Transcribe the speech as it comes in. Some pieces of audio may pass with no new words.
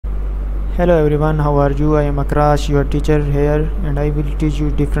Hello everyone, how are you? I am Akrash, your teacher here, and I will teach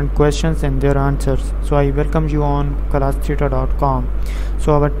you different questions and their answers. So I welcome you on classtheta.com.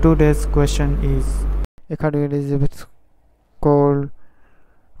 So our today's question is, according to Elizabeth Kohlbert,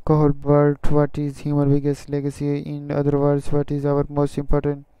 what is human biggest legacy? In other words, what is our most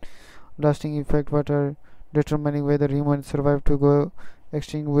important lasting effect? What are determining whether humans survive to go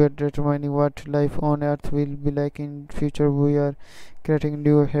extinct? We are determining what life on Earth will be like in future. We are creating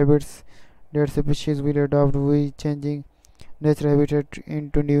new habits that species will adopt. We changing natural habitat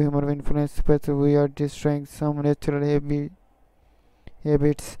into new human influence space. We are destroying some natural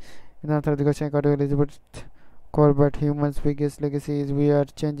habits. In answer to the question, according to Elizabeth Kohlbert, humans' biggest legacy is we are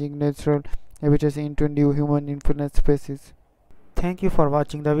changing natural habitats into new human influence species. Thank you for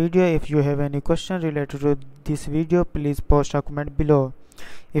watching the video. If you have any question related to this video, please post a comment below.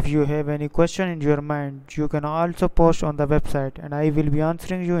 If you have any question in your mind, you can also post on the website and I will be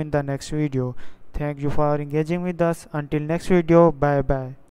answering you in the next video. Thank you for engaging with us. Until next video, bye bye.